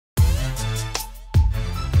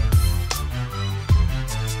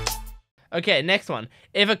Okay, next one.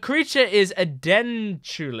 If a creature is a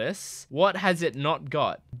dentulous, what has it not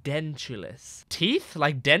got? Dentulous. Teeth?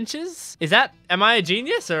 Like dentures? Am I a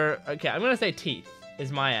genius or? Okay, I'm gonna say teeth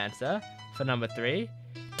is my answer for number 3.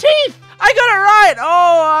 Teeth! I got it right!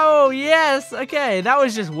 Oh, yes. Okay, that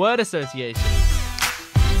was just word association.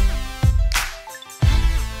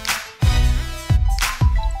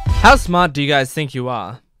 How smart do you guys think you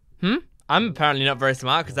are? I'm apparently not very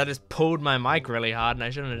smart because I just pulled my mic really hard and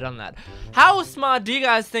I shouldn't have done that. How smart do you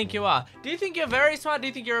guys think you are? Do you think you're very smart? Do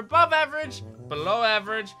you think you're above average? Below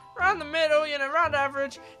average? Around the middle? You know, around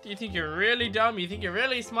average? Do you think you're really dumb? You think you're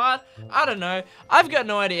really smart? I don't know. I've got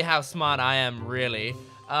no idea how smart I am, really.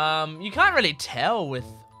 You can't really tell with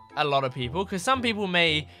a lot of people because some people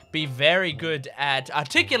may be very good at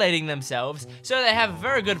articulating themselves, so they have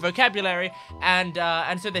very good vocabulary and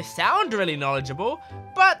so they sound really knowledgeable,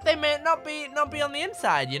 but they may not be on the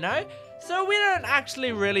inside, you know? So we don't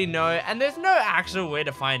actually really know, and there's no actual way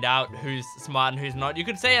to find out who's smart and who's not. You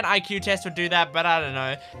could say an IQ test would do that, but I don't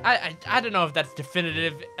know. I don't know if that's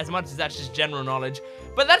definitive as much as that's just general knowledge,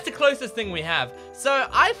 but that's the closest thing we have. So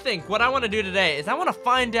I think what I want to do today is I want to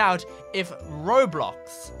find out if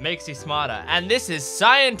Roblox makes you smarter, and this is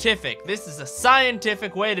scientific. This is a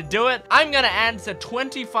scientific way to do it. I'm gonna answer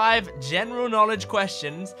 25 general knowledge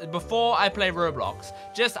questions before I play Roblox.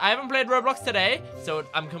 I haven't played Roblox today, so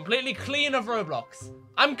I'm completely clean of Roblox.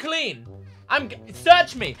 I'm clean.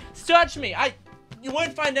 Search me. You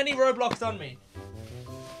won't find any Roblox on me.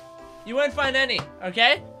 You won't find any,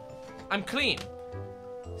 okay? I'm clean.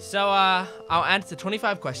 So, I'll answer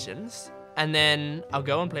 25 questions, and then I'll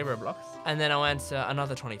go and play Roblox, and then I'll answer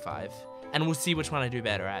another 25, and we'll see which one I do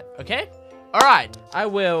better at, okay? Alright, I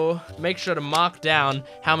will make sure to mark down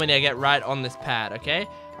how many I get right on this pad, okay?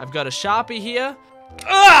 I've got a Sharpie here.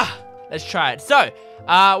 Let's try it. So,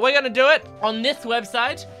 we're gonna do it on this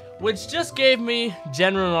website, which just gave me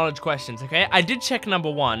general knowledge questions, okay? I did check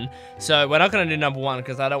number 1, so we're not gonna do number 1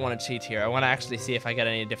 because I don't want to cheat here. I want to actually see if I get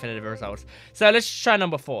any definitive results. So let's try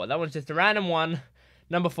number 4. That one's just a random one.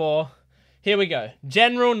 Number 4. Here we go.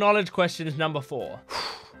 General knowledge questions number 4.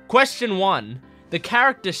 Question 1. The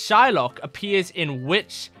character Shylock appears in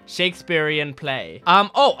which Shakespearean play?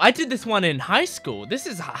 Oh, I did this one in high school.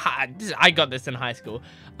 I got this in high school.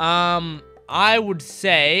 I would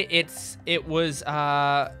say it was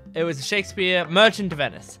Shakespeare, Merchant of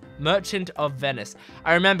Venice. Merchant of Venice.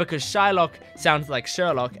 I remember because Shylock sounds like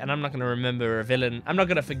Sherlock, and I'm not gonna remember a villain. I'm not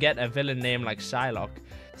gonna forget a villain name like Shylock.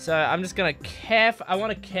 So I'm just gonna I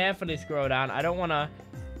want to carefully scroll down. I don't want to.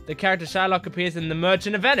 The character Shylock appears in the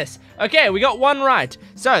Merchant of Venice. Okay, we got 1 right.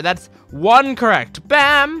 So that's 1 correct.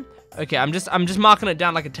 Bam. Okay, I'm just marking it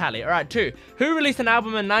down like a tally. All right, 2. Who released an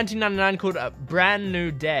album in 1999 called A Brand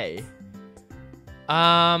New Day?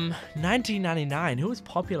 1999. Who was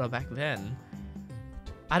popular back then?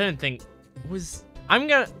 I don't think was. I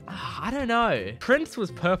don't know. Prince was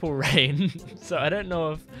Purple Rain, so I don't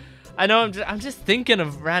know if. I'm just thinking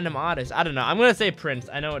of random artists. I don't know. I'm gonna say Prince.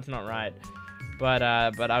 I know it's not right, but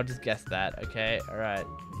I'll just guess that. Okay. All right.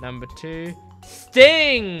 Number 2.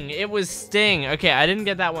 Sting! It was Sting. Okay, I didn't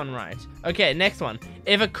get that one right. Okay, next one.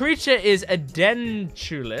 If a creature is a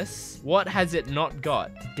dentulous, what has it not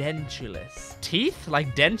got? Dentulous. Teeth?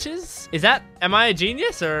 Like dentures? Am I a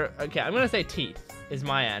genius or? Okay, I'm gonna say teeth is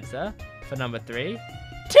my answer for number 3.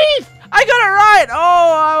 Teeth! I got it right!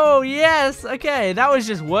 Oh, yes. Okay, that was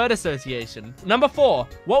just word association. Number 4.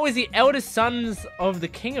 What was the eldest sons of the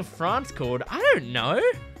King of France called? I don't know.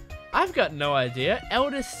 I've got no idea.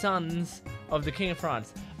 Eldest sons of the King of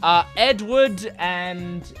France. Edward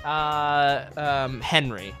and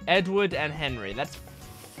Henry. Edward and Henry. That's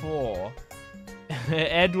 4.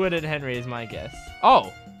 Edward and Henry is my guess.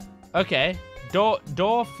 Oh, okay.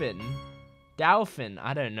 Dolphin.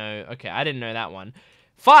 I don't know. Okay, I didn't know that one.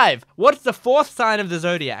 5. What's the 4th sign of the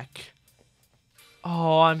zodiac?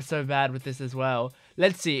 Oh, I'm so bad with this as well.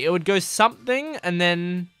 Let's see. It would go something and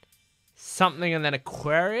then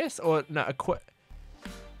Aquarius, or no,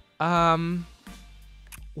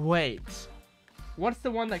 wait. What's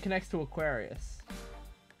the one that connects to Aquarius?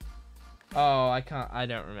 Oh, I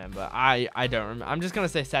don't remember. I don't remember. I'm just gonna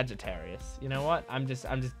say Sagittarius. You know what? I'm just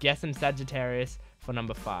guessing Sagittarius for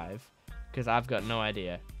number 5 because I've got no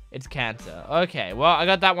idea. It's Cancer. Okay, well, I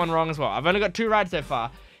got that one wrong as well. I've only got 2 right so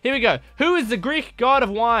far. Here we go. Who is the Greek god of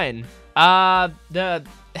wine? The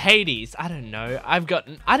Hades. I don't know. I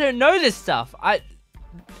don't know this stuff. I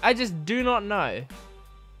just do not know.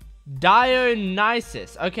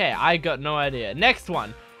 Dionysus. Okay, I got no idea. Next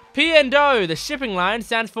one. P&O, the shipping line,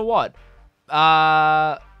 stands for what?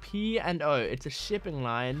 P&O. It's a shipping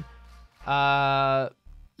line.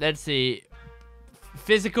 Let's see.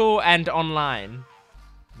 physical and online.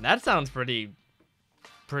 That sounds pretty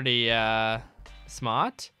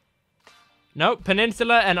smart. Nope,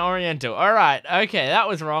 Peninsula and Oriental. Alright, okay, that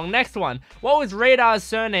was wrong. Next one. What was Radar's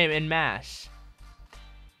surname in MASH?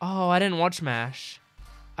 Oh, I didn't watch MASH.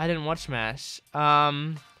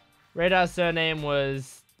 Radar's surname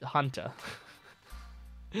was Hunter.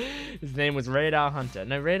 His name was Radar Hunter.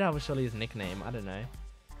 No, Radar was surely his nickname. I don't know.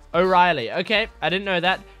 O'Reilly. Okay, I didn't know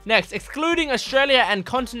that. Next, excluding Australia and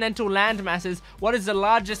continental land masses, what is the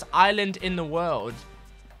largest island in the world?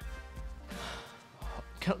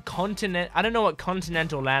 Continent. I don't know what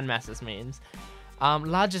continental land masses means.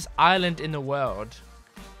 Largest island in the world.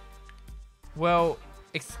 Well,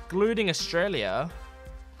 excluding Australia,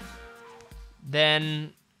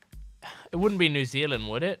 then it wouldn't be New Zealand,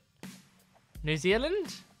 would it? New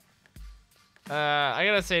Zealand? I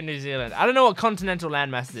gotta say New Zealand. I don't know what continental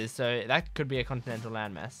landmass is, so that could be a continental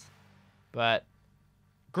landmass. But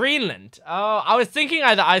Greenland. Oh, I was thinking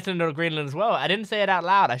either Iceland or Greenland as well. I didn't say it out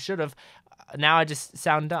loud. I should have. Now I just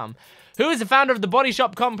sound dumb. Who is the founder of the Body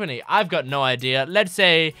Shop Company? I've got no idea. Let's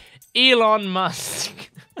say Elon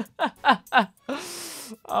Musk.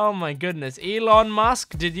 Oh my goodness. Elon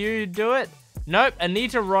Musk, did you do it? Nope.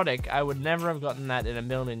 Anita Roddick. I would never have gotten that in a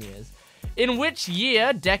million years. In which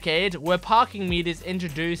decade, were parking meters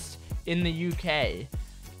introduced in the UK?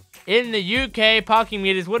 In the UK, parking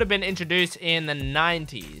meters would have been introduced in the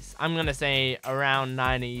 90s. I'm going to say around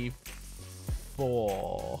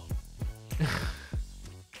 94.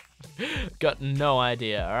 Got no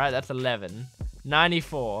idea. All right, that's 11.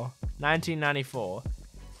 94. 1994.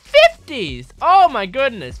 50s! Oh my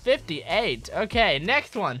goodness, 58. Okay,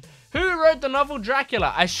 next one. Who wrote the novel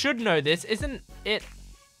Dracula? I should know this. Isn't it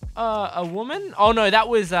a woman? Oh no, that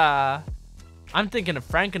was I'm thinking of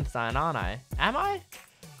Frankenstein, aren't I? Am I?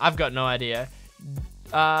 I've got no idea.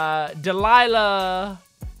 Delilah.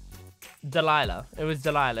 It was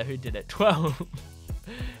Delilah who did it. 12.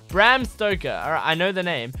 Bram Stoker. Alright, I know the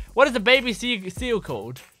name. What is a baby seal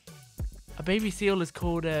called? A baby seal is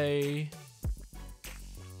called a...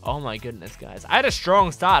 Oh my goodness, guys. I had a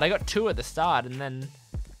strong start. I got 2 at the start, and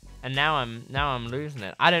now I'm losing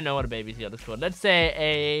it. I don't know what a baby seal is called. Let's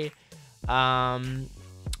say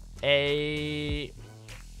a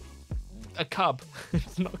cub.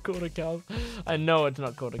 It's not called a cub. I know it's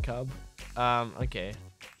not called a cub. Okay.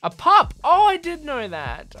 A pup. Oh, I did know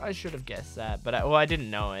that. I should have guessed that, but I didn't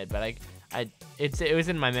know it. But it was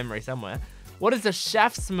in my memory somewhere. What is the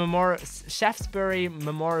Shaftesbury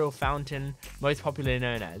Memorial Fountain most popularly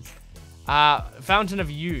known as? Fountain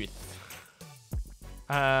of Youth.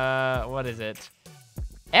 What is it?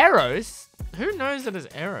 Arrows? Who knows it as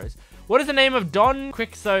arrows? What is the name of Don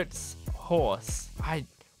Quixote's horse?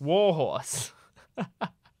 Warhorse.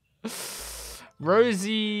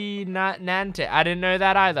 Rosie Nante. I didn't know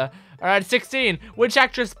that either. Alright, 16. Which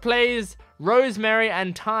actress plays Rosemary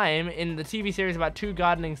and Thyme in the TV series about 2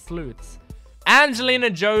 gardening sleuths? Angelina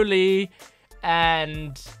Jolie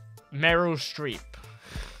and Meryl Streep.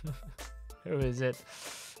 Who is it?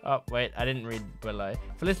 Oh, wait, I didn't read below.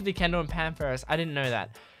 Felicity Kendall and Pam Ferris. I didn't know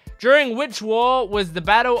that. During which war was the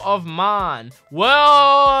Battle of Marne?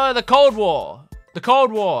 Well, the Cold War. The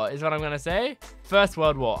Cold War is what I'm going to say. First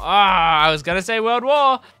World War. I was going to say World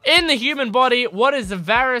War. In the human body, what is the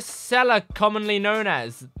varicella commonly known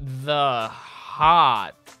as? The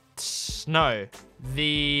heart. No.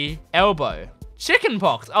 The elbow.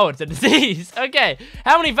 Chickenpox. Oh, it's a disease. Okay.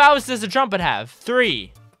 How many vowels does a trumpet have?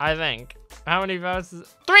 3, I think. How many vowels?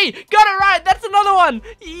 3! Got it right! That's another one!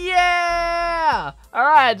 Yeah!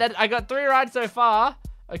 Alright, I got 3 right so far.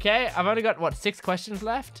 Okay, I've only got, what, 6 questions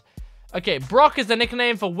left? Okay, Brock is the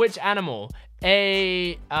nickname for which animal?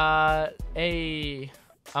 A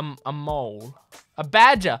mole. A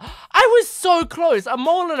badger. I was so close! A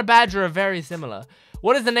mole and a badger are very similar.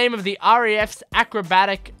 What is the name of the RAF's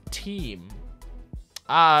acrobatic team?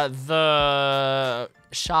 The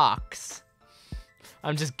Sharks.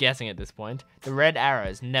 I'm just guessing at this point. The Red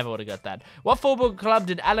Arrows. Never would have got that. What football club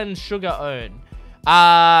did Alan Sugar own?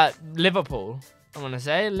 Liverpool. I'm gonna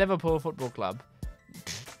say Liverpool Football Club.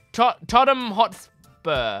 Tottenham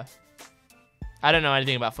Hotspur. I don't know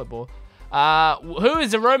anything about football. Who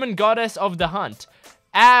is the Roman goddess of the hunt?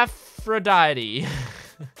 Aphrodite.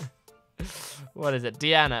 What is it?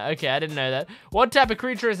 Diana. Okay, I didn't know that. What type of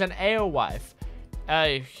creature is an alewife?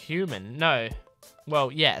 A human. No.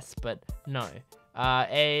 Well, yes, but no.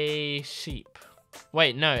 A sheep.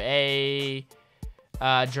 Wait, no. A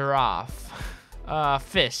giraffe.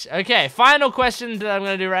 Fish. Okay, final question that I'm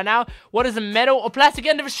going to do right now. What is the metal or plastic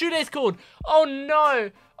end of a shoelace called? Oh,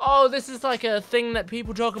 no. Oh, this is like a thing that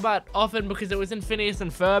people talk about often because it was in Phineas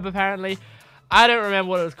and Ferb, apparently. I don't remember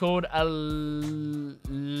what it was called. A lintel.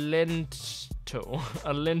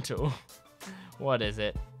 A lintel. What is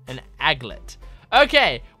it? An aglet.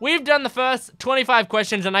 Okay, we've done the first 25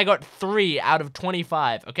 questions and I got 3 out of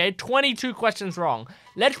 25. Okay, 22 questions wrong.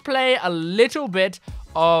 Let's play a little bit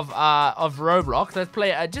of Roblox. Let's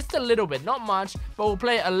play just a little bit, not much, but we'll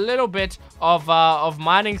play a little bit of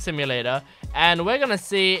Mining Simulator, and we're gonna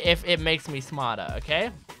see if it makes me smarter.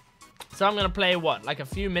 Okay, so I'm gonna play what, like a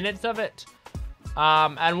few minutes of it,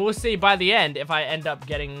 and we'll see by the end if I end up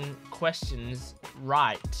getting questions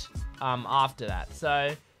right after that.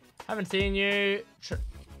 So, haven't seen you.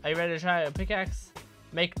 Are you ready to try a pickaxe?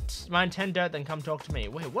 Make mine 10 dirt, then come talk to me.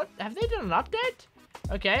 Wait, what? Have they done an update?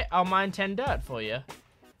 Okay, I'll mine 10 dirt for you.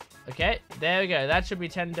 Okay, there we go. That should be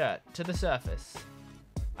 10 dirt to the surface.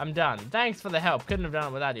 I'm done. Thanks for the help. Couldn't have done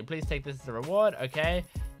it without you. Please take this as a reward. Okay,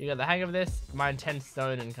 you got the hang of this. Mine 10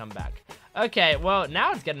 stone and come back. Okay, well,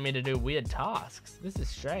 now it's getting me to do weird tasks. This is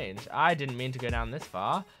strange. I didn't mean to go down this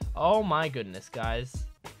far. Oh my goodness, guys.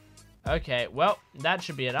 Okay, well, that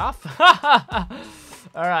should be enough.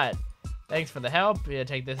 Alright, thanks for the help. Here,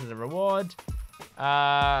 take this as a reward.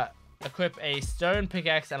 Equip a stone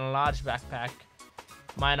pickaxe and a large backpack.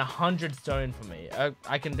 Mine 100 stone for me.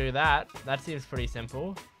 I can do that. That seems pretty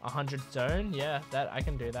simple. 100 stone, yeah, that I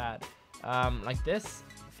can do that. Like this,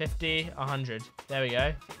 50, 100. There we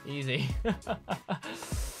go, easy.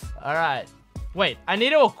 Alright, wait, I need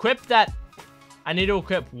to equip that. I need to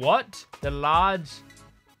equip what? The large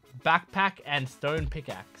backpack and stone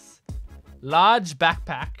pickaxe. Large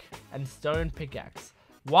backpack and stone pickaxe.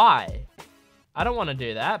 Why? I don't want to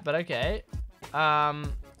do that, but okay.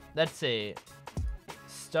 Let's see.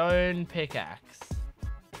 Stone pickaxe.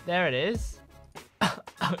 There it is.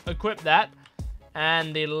 Equip that.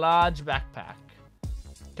 And the large backpack.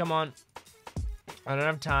 Come on. I don't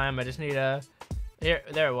have time. I just need a... Here,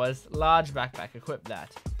 there it was. Large backpack. Equip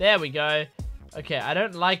that. There we go. Okay, I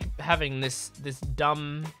don't like having this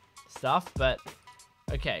dumb stuff, but...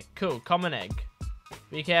 Okay, cool. Common egg.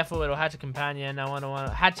 Be careful, it'll hatch a companion. I want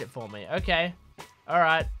to hatch it for me. Okay.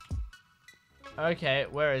 Alright. Okay,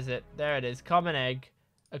 where is it? There it is. Common egg.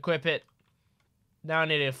 Equip it. Now I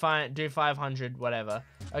need to do 500, whatever.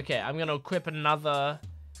 Okay, I'm going to equip another...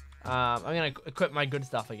 I'm going to equip my good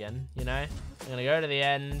stuff again, you know? I'm going to go to the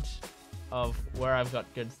end of where I've got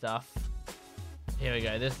good stuff. Here we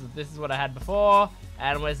go. This is what I had before.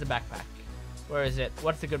 And where's the backpack? Where is it?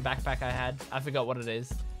 What's the good backpack I had? I forgot what it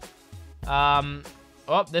is.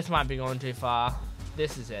 Oh, this might be going too far.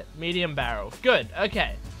 This is it. Medium barrel. Good.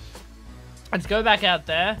 Okay. Let's go back out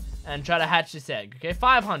there and try to hatch this egg. Okay,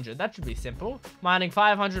 500. That should be simple. Mining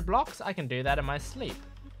 500 blocks. I can do that in my sleep.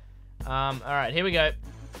 Alright, here we go.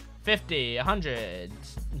 50, 100,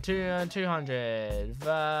 200,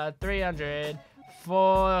 300,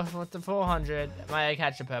 400. My egg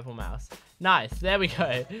hatched a purple mouse. Nice. There we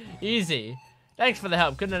go. Easy. Thanks for the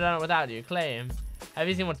help. Couldn't have done it without you. Claim. Have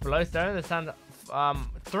you seen what's below stone? The sound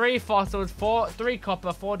 3 fossils, 3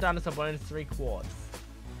 copper, 4 dinosaur bones, 3 quartz.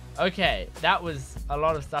 Okay, that was a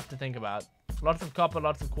lot of stuff to think about. Lots of copper,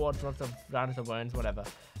 lots of quartz, lots of dinosaur bones, whatever.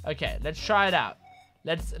 Okay, let's try it out.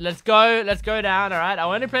 Let's go down. All right, I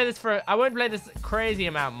won't play this crazy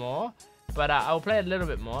amount more, but I'll play a little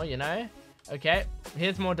bit more, you know. Okay,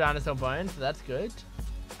 here's more dinosaur bones, so that's good.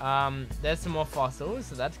 There's some more fossils,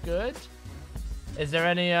 so that's good. Is there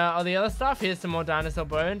any of the other stuff? Here's some more dinosaur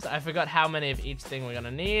bones. I forgot how many of each thing we're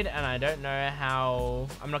gonna need, and I don't know how.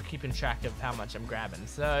 I'm not keeping track of how much I'm grabbing.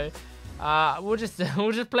 So we'll just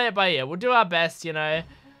play it by ear. We'll do our best, you know.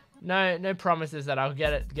 No promises that I'll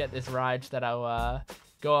get this right, that I'll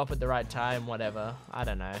go up at the right time, whatever. I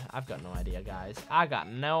don't know. I've got no idea, guys. I got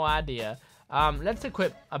no idea. Let's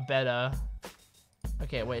equip a better.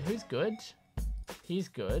 Okay, wait. Who's good? He's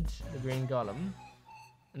good. The green golem.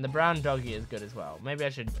 And the brown doggy is good as well. Maybe I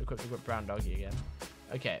should equip the brown doggy again.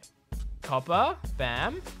 Okay. Copper.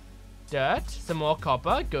 Bam. Dirt. Some more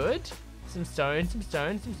copper. Good. Some stone. Some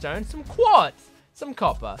stone. Some stone. Some quartz. Some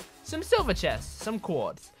copper. Some silver chests. Some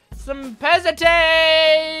quartz. Some pesetate.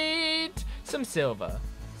 Some silver.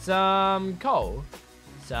 Some coal.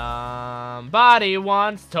 Somebody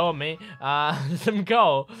once told me. Some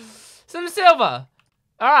coal. Some silver.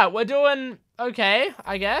 Alright, we're doing okay,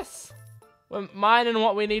 I guess. We're mining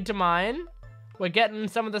what we need to mine. We're getting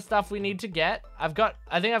some of the stuff we need to get. I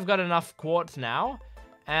think I've got enough quartz now.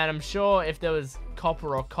 And I'm sure if there was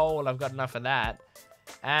copper or coal, I've got enough of that.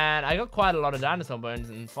 And I got quite a lot of dinosaur bones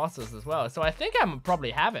and fossils as well. So I think I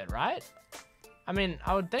probably have it, right? I mean,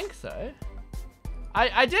 I would think so.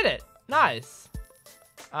 I did it. Nice.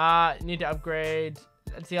 Need to upgrade.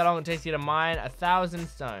 Let's see how long it takes you to mine 1,000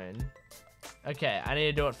 stone. Okay, I need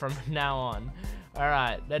to do it from now on.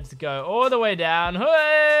 Alright, let's go all the way down.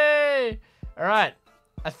 Hooray! Alright,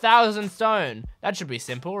 1,000 stone. That should be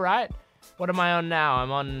simple, right? What am I on now?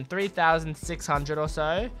 I'm on 3,600 or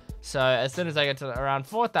so. So as soon as I get to around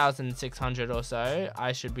 4,600 or so,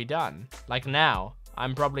 I should be done. Like now.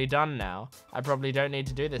 I'm probably done now. I probably don't need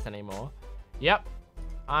to do this anymore. Yep,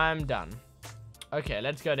 I'm done. Okay,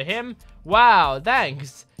 let's go to him. Wow,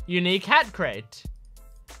 thanks. Unique hat crate.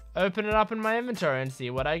 Open it up in my inventory and see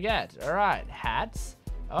what I get. All right, hats.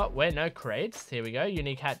 Oh, wait, no, crates. Here we go,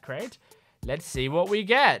 unique hat crate. Let's see what we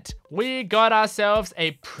get. We got ourselves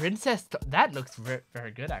a princess. That looks very,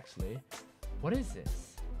 very good, actually. What is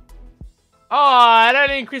this? Oh, it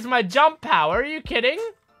only increased my jump power. Are you kidding?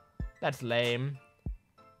 That's lame.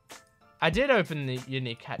 I did open the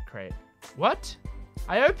unique hat crate. What?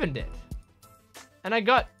 I opened it. And I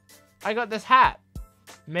got this hat.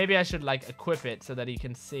 Maybe I should like equip it so that he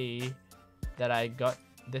can see that I got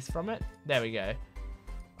this from it. There we go.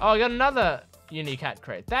 Oh, I got another unique hat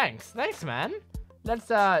crate. Thanks, man. Let's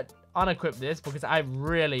unequip this because I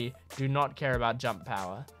really do not care about jump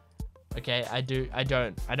power. Okay, I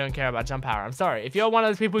don't care about jump power. I'm sorry. If you're one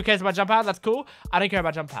of those people who cares about jump power, that's cool. I don't care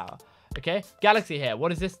about jump power. Okay, galaxy hair. What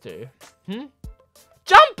does this do?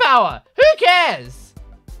 Jump power. Who cares?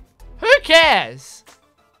 Who cares?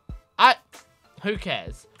 Who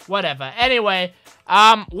cares? Whatever. Anyway,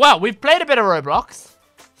 well, we've played a bit of Roblox.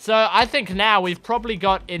 So I think now we've probably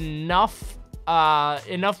got enough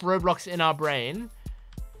Roblox in our brain.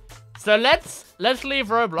 So let's leave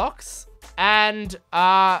Roblox and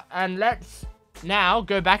let's now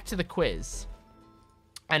go back to the quiz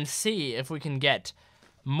and see if we can get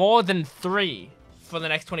more than 3 for the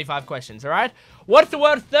next 25 questions, all right? What's the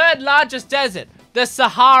world's 3rd largest desert? The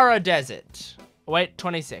Sahara Desert. Wait,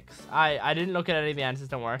 26. I didn't look at any of the answers,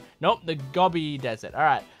 don't worry. Nope, the Gobi Desert. All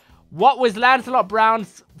right. What was Lancelot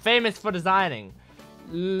Brown's famous for designing?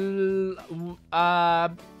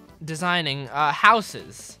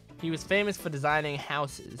 Houses. He was famous for designing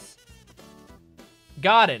houses.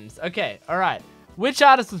 Gardens. Okay, all right. Which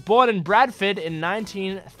artist was born in Bradford in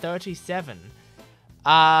 1937?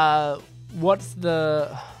 What's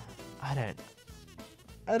the... I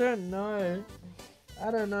don't know.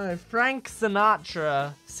 Frank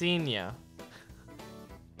Sinatra Sr.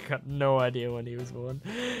 Got no idea when he was born.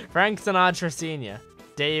 Frank Sinatra Sr.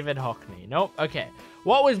 David Hockney. Nope. Okay.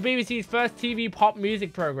 What was BBC's first TV pop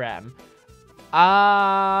music program?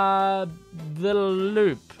 The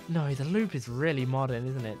Loop. No, The Loop is really modern,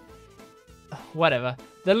 isn't it? Whatever.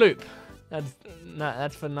 The Loop.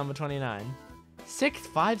 That's for number 29.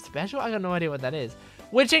 6'5" special? I got no idea what that is.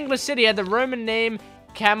 Which English city had the Roman name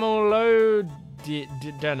Camulodunum?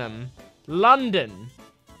 London.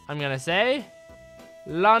 I'm gonna say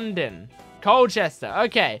London. Colchester.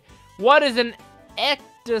 Okay. What is an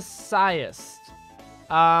ecdysiast?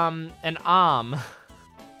 An arm.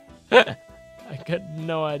 I got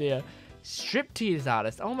no idea. Striptease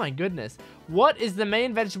artist. Oh my goodness. What is the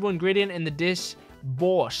main vegetable ingredient in the dish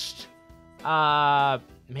borscht?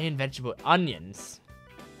 Main vegetable. Onions.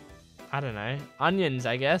 I don't know. Onions,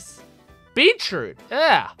 I guess. Beetroot.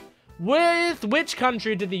 Yeah. With which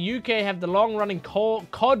country did the UK have the long-running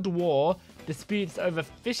Cod War disputes over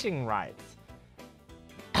fishing rights?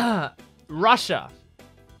 Russia.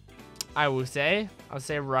 I will say. I'll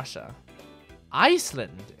say Russia.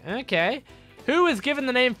 Iceland. Okay. Who was given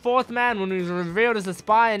the name Fourth Man when he was revealed as a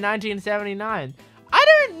spy in 1979? I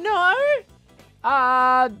don't know.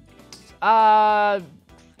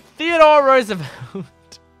 Theodore Roosevelt.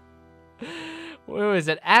 Where is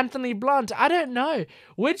it? Anthony Blunt. I don't know.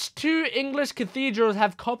 Which 2 English cathedrals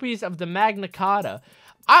have copies of the Magna Carta?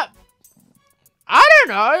 I don't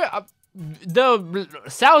know. The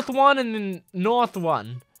south one and the north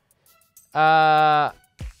one.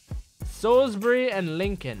 Salisbury and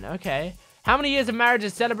Lincoln. Okay. How many years of marriage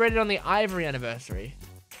is celebrated on the Ivory anniversary?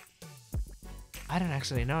 I don't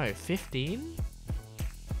actually know. 15?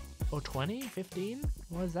 Or 20? 15?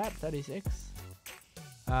 What is that? 36?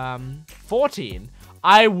 14.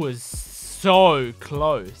 I was so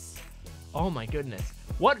close. Oh my goodness.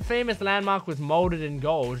 What famous landmark was molded in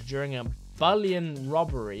gold during a bullion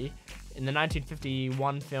robbery in the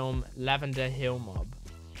 1951 film Lavender Hill Mob?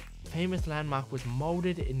 Famous landmark was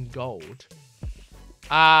molded in gold.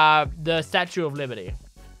 The Statue of Liberty.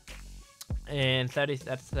 And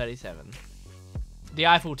that's 37. The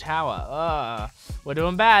Eiffel Tower. We're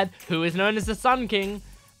doing bad. Who is known as the Sun King?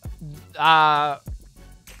 The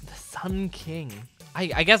Sun King.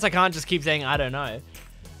 I guess I can't just keep saying I don't know.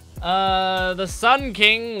 The Sun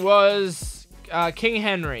King was King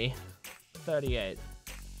Henry. 38.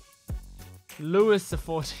 Louis the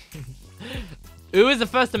 14th. Who was the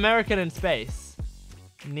first American in space?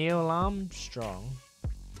 Neil Armstrong.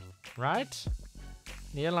 Right?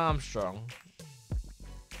 Neil Armstrong.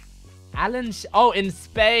 Oh, in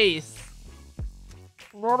space.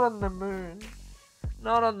 Not on the moon.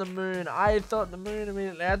 Not on the moon. I thought the moon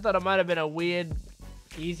immediately. I thought it might have been a weird,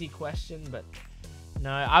 easy question, but no,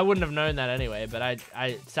 I wouldn't have known that anyway, but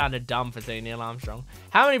I sounded dumb for saying Neil Armstrong.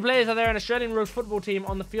 How many players are there in an Australian rules football team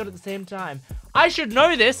on the field at the same time? I should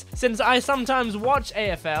know this since I sometimes watch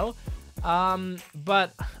AFL.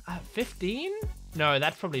 But 15? No,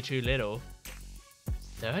 that's probably too little.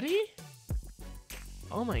 30?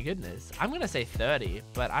 Oh my goodness. I'm gonna say 30,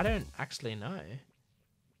 but I don't actually know.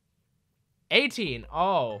 18.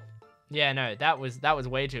 Oh. Yeah, no, that was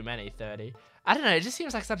way too many, 30. I don't know, it just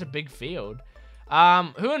seems like such a big field.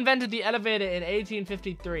 Who invented the elevator in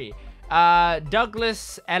 1853?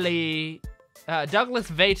 Douglas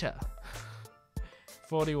Vater.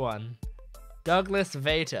 41. Douglas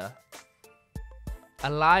Vater.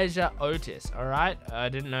 Elijah Otis. All right, I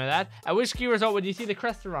didn't know that. At which ski resort would you see the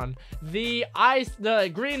Crestaron? The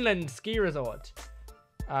Greenland ski resort.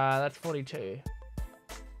 That's 42.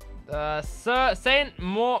 Sir Saint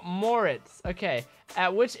Moritz. Okay.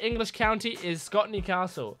 At which English county is Scotney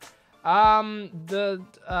Castle? I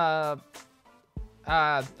don't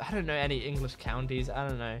know any English counties. I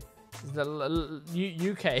don't know.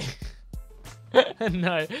 The UK.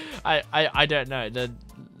 No, I don't know. The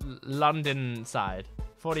London side.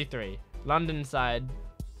 43. London side.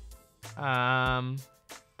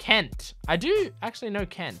 Kent. I do actually know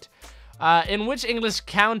Kent. In which English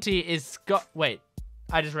county is Wait,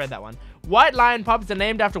 I just read that one. White lion pubs are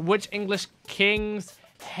named after which English king's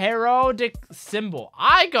heraldic symbol?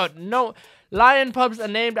 I got no... Lion pubs are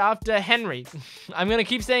named after Henry. I'm going to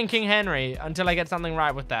keep saying King Henry until I get something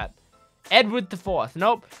right with that. Edward IV.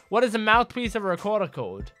 Nope. What is the mouthpiece of a recorder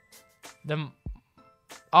called? The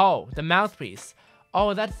mouthpiece.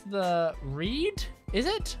 Oh, that's the reed? Is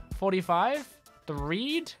it? 45? The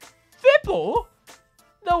reed? Fipple?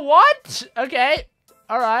 The what? Okay.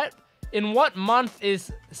 All right. In what month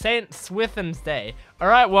is St. Swithin's Day? All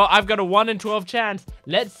right, well, I've got a 1 in 12 chance.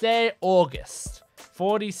 Let's say August.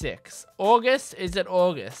 46. August? Is it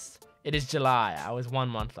August? It is July. I was 1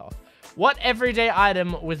 month off. What everyday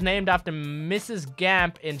item was named after Mrs.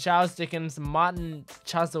 Gamp in Charles Dickens' Martin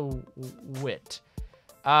Chuzzlewit?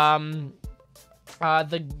 The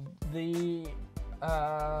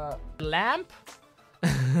lamp?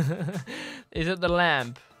 Is it the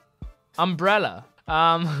lamp? Umbrella.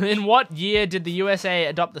 In what year did the USA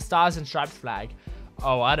adopt the Stars and Stripes flag?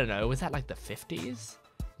 Oh, I don't know. Was that like the 50s?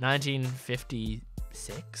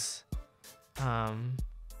 1956?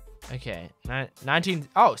 Okay.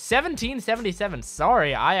 1777.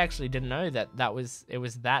 Sorry, I actually didn't know that it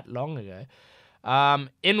was that long ago.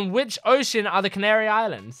 In which ocean are the Canary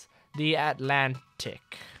Islands? The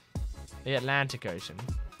Atlantic. The Atlantic Ocean.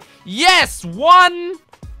 Yes! 1!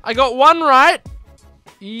 I got 1 right.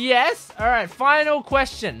 Yes. All right. Final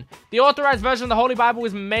question. The authorized version of the Holy Bible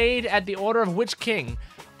was made at the order of which king?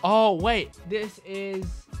 Oh, wait. This is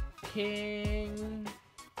King...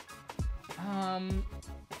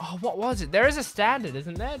 Oh, what was it? There is a standard,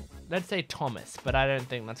 isn't there? Let's say Thomas, but I don't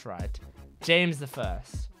think that's right. James I.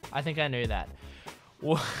 I think I knew that.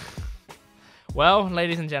 Well,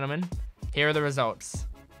 ladies and gentlemen, here are the results.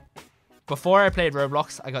 Before I played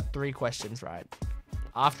Roblox, I got 3 questions right.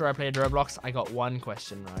 After I played Roblox, I got 1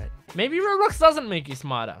 question right. Maybe Roblox doesn't make you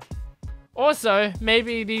smarter. Also,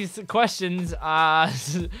 maybe these questions are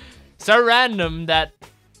so random that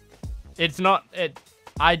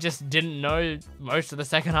I just didn't know most of the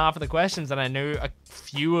second half of the questions and I knew a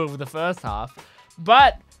few of the first half.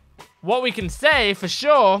 But what we can say for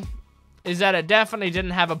sure is that it definitely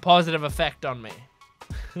didn't have a positive effect on me.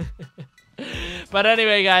 But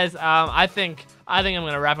anyway, guys, I think I'm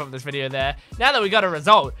going to wrap up this video there, now that we got a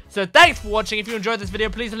result. So thanks for watching. If you enjoyed this video,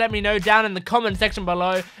 please let me know down in the comment section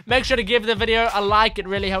below. Make sure to give the video a like, it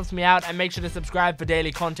really helps me out. And make sure to subscribe for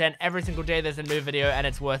daily content. Every single day there's a new video and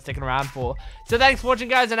it's worth sticking around for. So thanks for watching,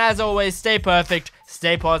 guys, and as always, stay perfect,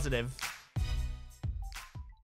 stay positive.